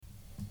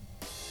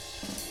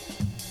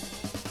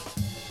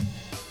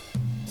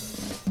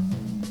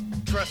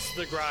Trust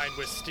the Grind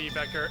with Steve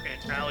Ecker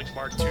and Alec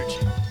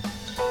Martucci.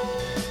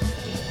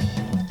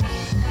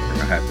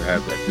 I have to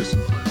have that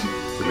discipline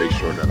to make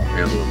sure that I'm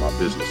handling my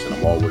business and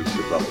I'm always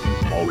developing,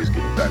 I'm always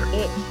getting better.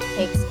 It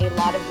takes a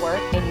lot of work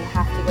and you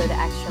have to go the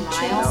extra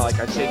mile. You know, like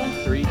I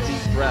take 3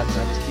 deep breaths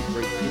and I just keep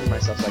repeating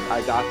myself like,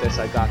 I got this,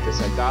 I got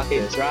this, I got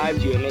this. It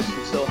drives you, it makes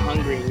you so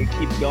hungry and you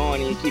keep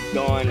going and you keep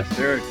going. Yes,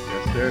 sir.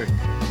 Yes, sir.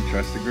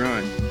 Trust the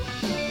grind.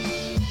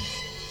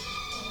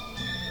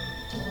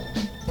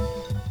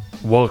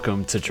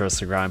 Welcome to Trust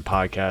the Grind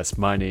podcast.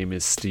 My name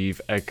is Steve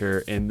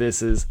Ecker, and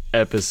this is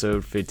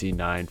episode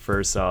 59.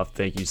 First off,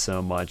 thank you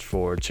so much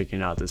for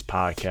checking out this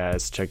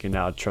podcast, checking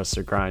out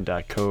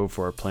trustthegrind.co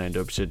for a Plan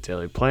Dope Shit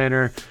Daily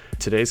Planner.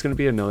 Today's going to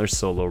be another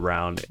solo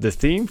round. The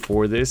theme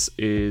for this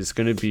is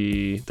going to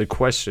be the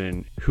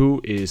question,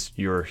 who is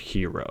your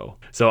hero?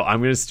 So I'm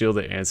going to steal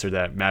the answer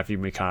that Matthew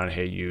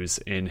McConaughey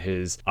used in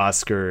his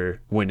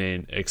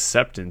Oscar-winning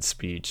acceptance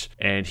speech,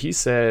 and he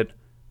said,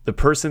 the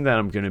person that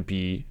I'm going to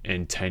be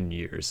in 10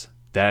 years,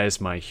 that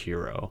is my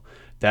hero.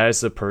 That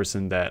is the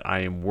person that I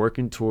am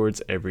working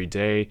towards every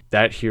day.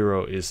 That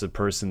hero is the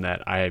person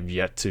that I have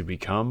yet to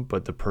become,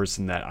 but the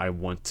person that I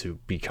want to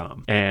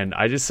become. And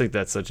I just think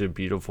that's such a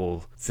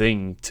beautiful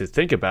thing to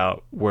think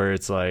about, where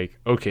it's like,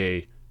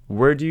 okay,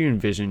 where do you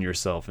envision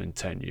yourself in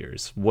 10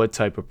 years? What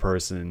type of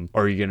person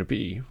are you going to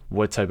be?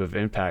 What type of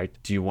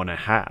impact do you want to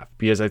have?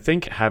 Because I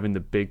think having the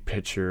big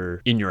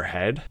picture in your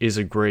head is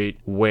a great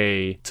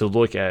way to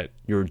look at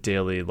your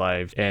daily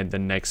life and the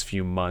next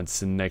few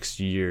months and next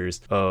years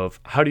of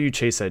how do you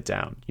chase that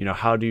down? You know,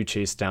 how do you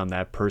chase down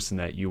that person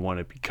that you want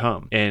to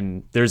become?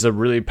 And there's a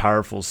really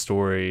powerful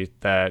story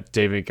that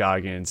David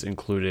Goggins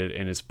included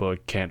in his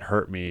book, Can't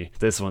Hurt Me.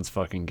 This one's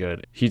fucking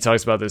good. He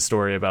talks about this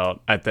story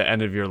about at the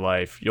end of your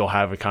life, you'll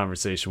have a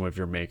conversation with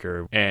your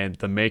maker, and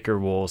the maker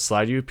will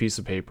slide you a piece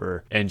of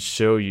paper and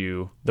show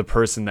you the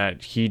person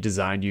that he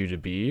designed you to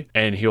be,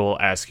 and he'll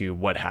ask you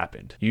what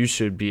happened. You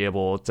should be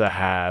able to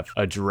have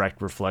a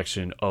direct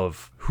reflection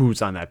of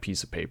who's on that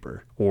piece of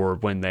paper, or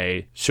when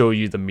they show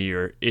you the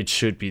mirror, it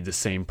should be the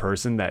same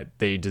person that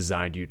they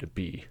designed you to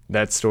be.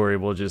 That story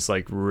will just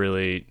like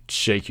really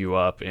shake you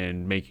up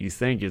and make you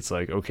think. It's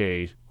like,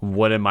 okay,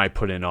 what am I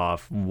putting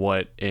off?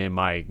 What am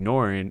I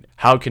ignoring?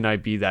 How can I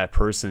be that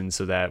person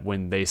so that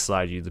when they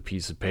slide you the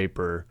piece of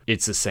paper,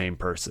 it's the same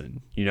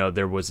person? You know,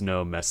 there was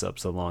no mess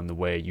ups along the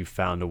way. You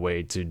found a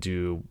way to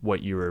do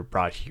what you were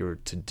brought here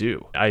to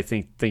do. I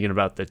think thinking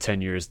about the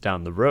 10 years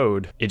down the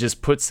road, it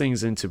just puts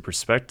things into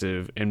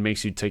perspective and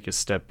makes you take a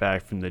step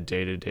back from the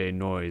day-to-day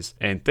noise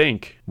and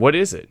think, what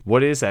is it?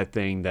 What is that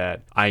thing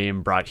that I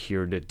am brought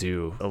here to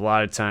do? A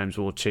lot of times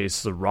we'll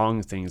chase the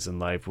wrong things in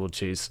life. We'll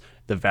chase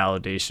the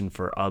validation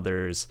for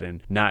others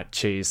and not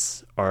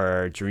chase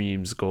our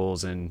dreams,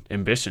 goals, and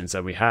ambitions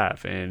that we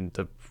have, and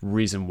the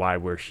reason why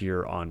we're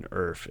here on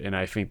earth. And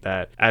I think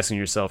that asking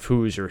yourself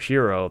who is your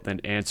hero,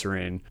 then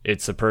answering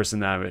it's a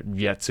person that I've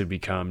yet to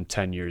become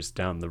 10 years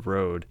down the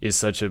road is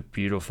such a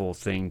beautiful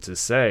thing to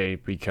say,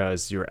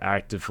 because you're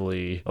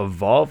actively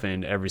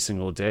evolving every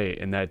single day,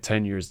 and that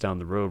 10 years down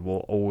the road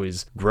will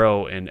always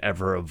grow and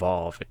ever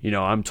evolve. You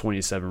know, I'm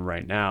 27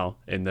 right now,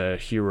 and the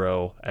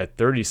hero at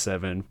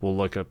 37 will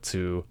look up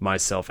to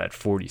myself at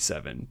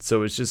 47.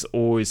 So it's just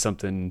always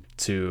something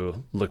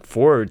to look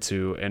forward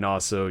to, and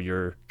also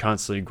you're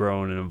constantly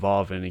growing and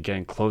evolving and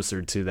getting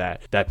closer to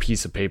that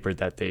piece of paper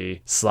that they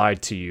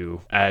slide to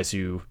you as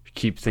you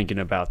keep thinking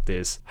about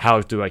this. How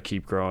do I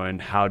keep growing?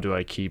 How do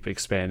I keep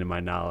expanding my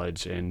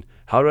knowledge? And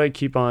how do I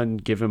keep on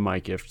giving my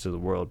gift to the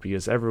world?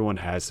 Because everyone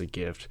has a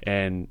gift,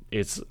 and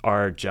it's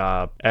our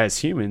job as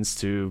humans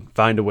to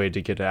find a way to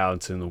get it out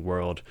into the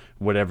world,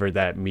 whatever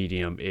that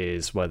medium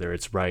is, whether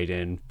it's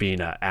writing,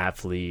 being an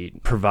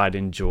athlete,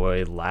 providing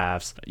joy,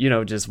 laughs, you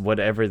know, just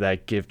whatever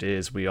that gift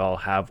is. We all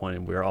have one,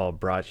 and we're all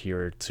brought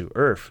here to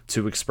earth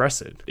to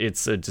express it.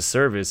 It's a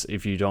disservice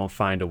if you don't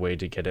find a way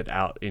to get it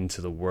out into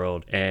the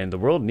world, and the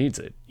world needs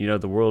it. You know,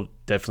 the world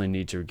definitely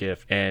needs your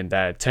gift. And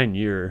that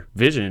 10-year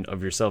vision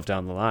of yourself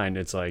down the line,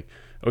 it's like,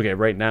 okay,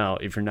 right now,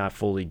 if you're not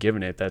fully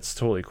giving it, that's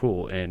totally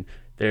cool. And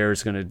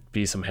there's going to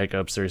be some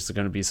hiccups. There's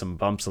going to be some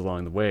bumps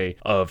along the way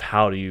of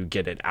how do you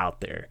get it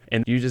out there.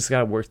 And you just got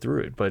to work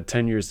through it. But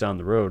 10 years down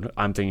the road,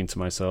 I'm thinking to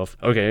myself,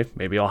 okay,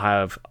 maybe I'll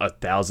have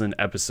 1,000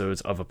 episodes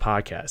of a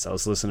podcast. I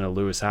was listening to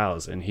Lewis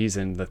Howes, and he's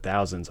in the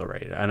thousands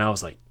already. And I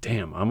was like,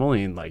 damn, I'm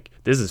only in like,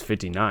 this is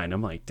 59.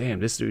 I'm like, damn,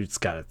 this dude's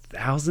got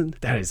 1,000?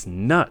 That is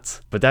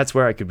nuts. But that's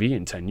where I could be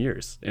in 10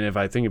 years. And if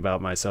I think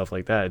about myself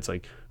like that, it's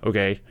like,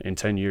 okay, in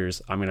 10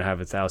 years, I'm going to have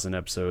 1,000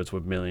 episodes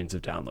with millions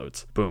of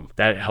downloads. Boom.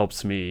 That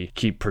helps me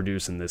keep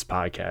producing this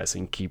podcast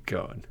and keep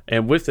going.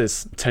 And with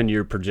this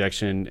 10-year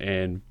projection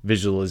and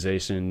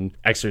visualization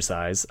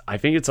exercise, I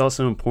think it's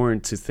also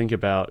important to think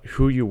about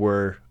who you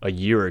were a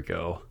year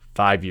ago,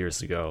 5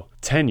 years ago,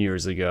 10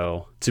 years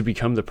ago, to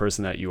become the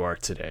person that you are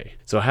today.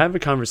 So have a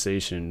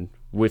conversation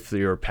with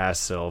your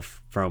past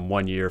self from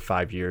 1 year,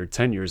 5 year,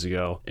 10 years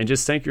ago, and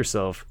just thank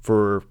yourself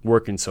for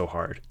working so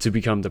hard to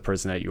become the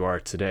person that you are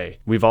today.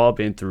 We've all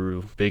been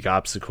through big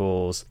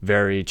obstacles,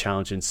 very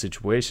challenging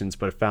situations,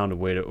 but found a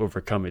way to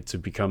overcome it to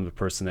become the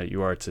person that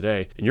you are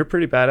today. And you're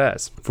pretty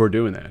badass for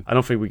doing that. I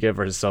don't think we give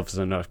ourselves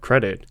enough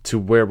credit to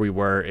where we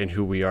were and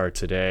who we are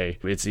today.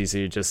 It's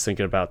easy just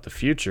thinking about the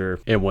future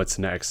and what's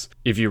next.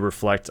 If you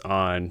reflect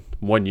on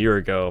 1 year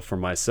ago for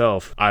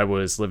myself, I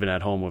was living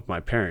at home with my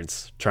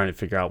parents trying to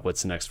figure out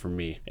what's next for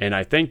me. And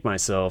I thank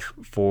myself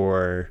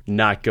for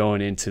not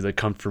going into the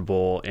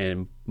comfortable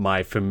and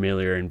my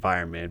familiar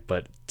environment,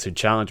 but to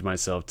challenge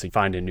myself to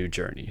find a new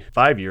journey.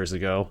 5 years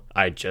ago,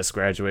 I just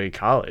graduated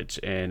college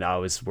and I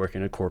was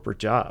working a corporate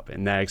job.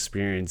 And that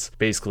experience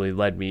basically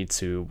led me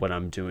to what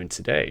I'm doing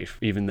today,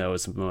 even though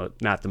it's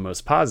not the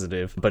most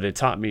positive, but it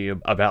taught me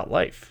about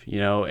life,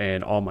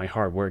 and all my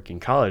hard work in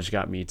college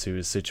got me to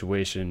a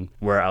situation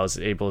where I was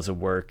able to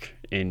work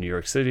in New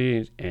York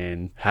City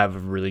and have a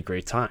really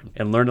great time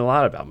and learn a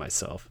lot about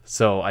myself.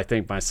 So I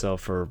thank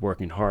myself for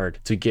working hard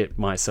to get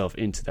myself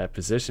into that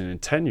position.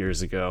 And 10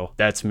 years ago,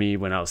 that's me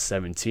when I was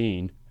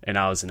 17 and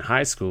I was in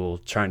high school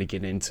trying to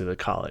get into the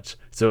college.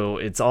 So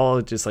it's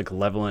all just like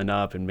leveling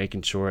up and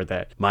making sure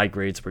that my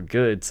grades were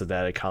good so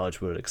that a college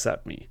would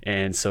accept me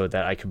and so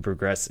that I could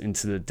progress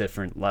into the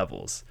different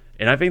levels.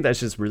 And I think that's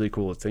just really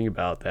cool to think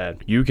about, that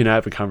you can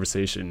have a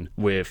conversation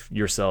with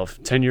yourself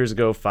 10 years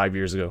ago, 5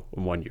 years ago,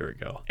 and 1 year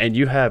ago. And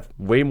you have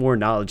way more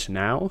knowledge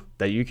now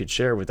that you could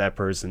share with that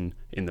person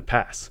in the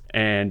past.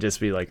 And just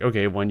be like,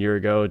 okay, 1 year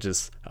ago,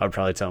 I would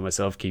probably tell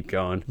myself, keep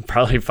going.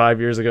 Probably 5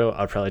 years ago,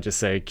 I'd probably just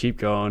say, keep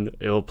going.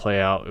 It'll play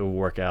out. It will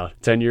work out.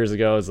 10 years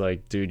ago, it's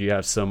like, dude, you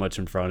have so much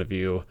in front of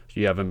you.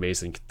 You have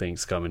amazing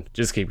things coming.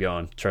 Just keep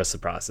going. Trust the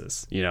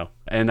process,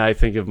 And I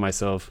think of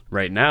myself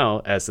right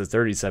now as the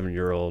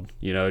 37-year-old,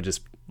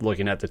 just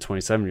looking at the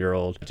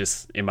 27-year-old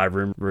just in my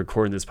room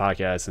recording this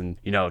podcast and,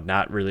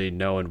 not really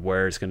knowing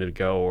where it's going to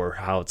go or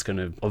how it's going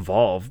to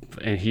evolve.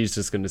 And he's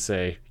just going to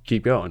say,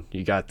 keep going.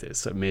 You got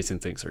this. Amazing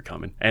things are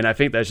coming. And I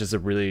think that's just a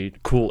really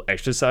cool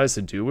exercise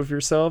to do with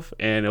yourself.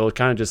 And it'll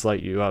kind of just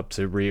light you up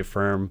to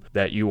reaffirm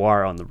that you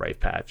are on the right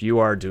path. You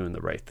are doing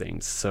the right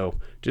things. So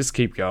just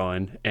keep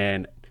going.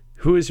 And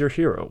who is your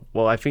hero?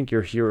 Well, I think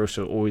your hero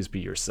should always be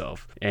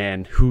yourself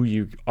and who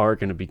you are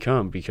going to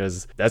become,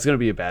 because that's going to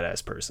be a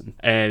badass person.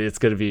 And it's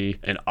going to be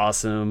an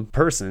awesome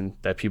person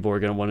that people are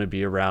going to want to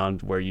be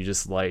around, where you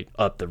just light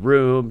up the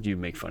room, you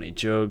make funny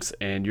jokes,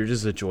 and you're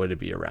just a joy to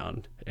be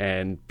around.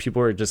 And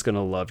people are just going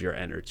to love your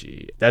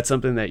energy. That's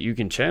something that you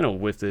can channel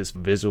with this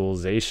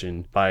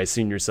visualization by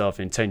seeing yourself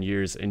in 10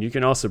 years. And you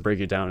can also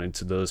break it down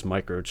into those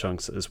micro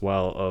chunks as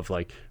well of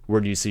like, where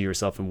do you see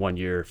yourself in 1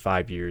 year,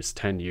 5 years,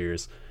 10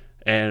 years?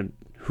 And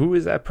who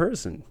is that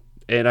person?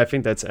 And I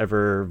think that's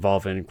ever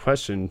evolving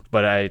question.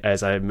 But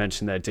as I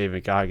mentioned that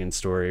David Goggins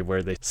story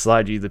where they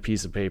slide you the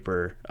piece of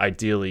paper,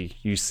 ideally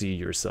you see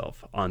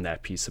yourself on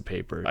that piece of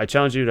paper. I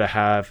challenge you to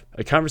have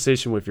a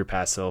conversation with your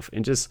past self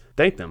and just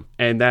thank them.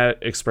 And that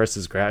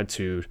expresses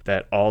gratitude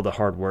that all the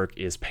hard work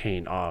is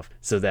paying off,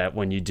 so that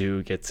when you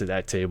do get to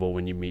that table,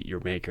 when you meet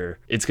your maker,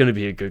 it's going to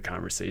be a good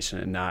conversation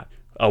and not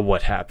a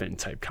what happened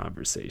type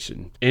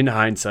conversation. In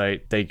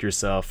hindsight, thank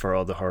yourself for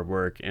all the hard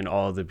work and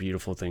all the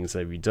beautiful things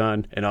that you've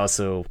done, and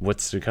also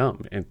what's to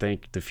come, and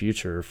thank the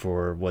future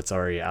for what's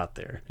already out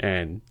there.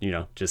 And,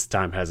 just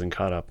time hasn't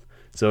caught up.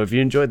 So if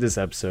you enjoyed this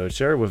episode,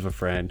 share it with a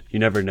friend. You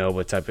never know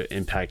what type of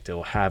impact it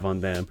will have on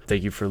them.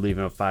 Thank you for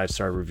leaving a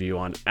 5-star review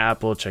on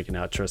Apple, checking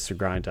out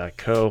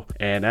trustthegrind.co.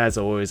 And as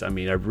always, I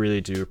really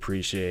do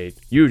appreciate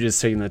you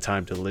just taking the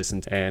time to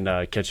listen, and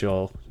catch you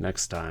all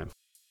next time.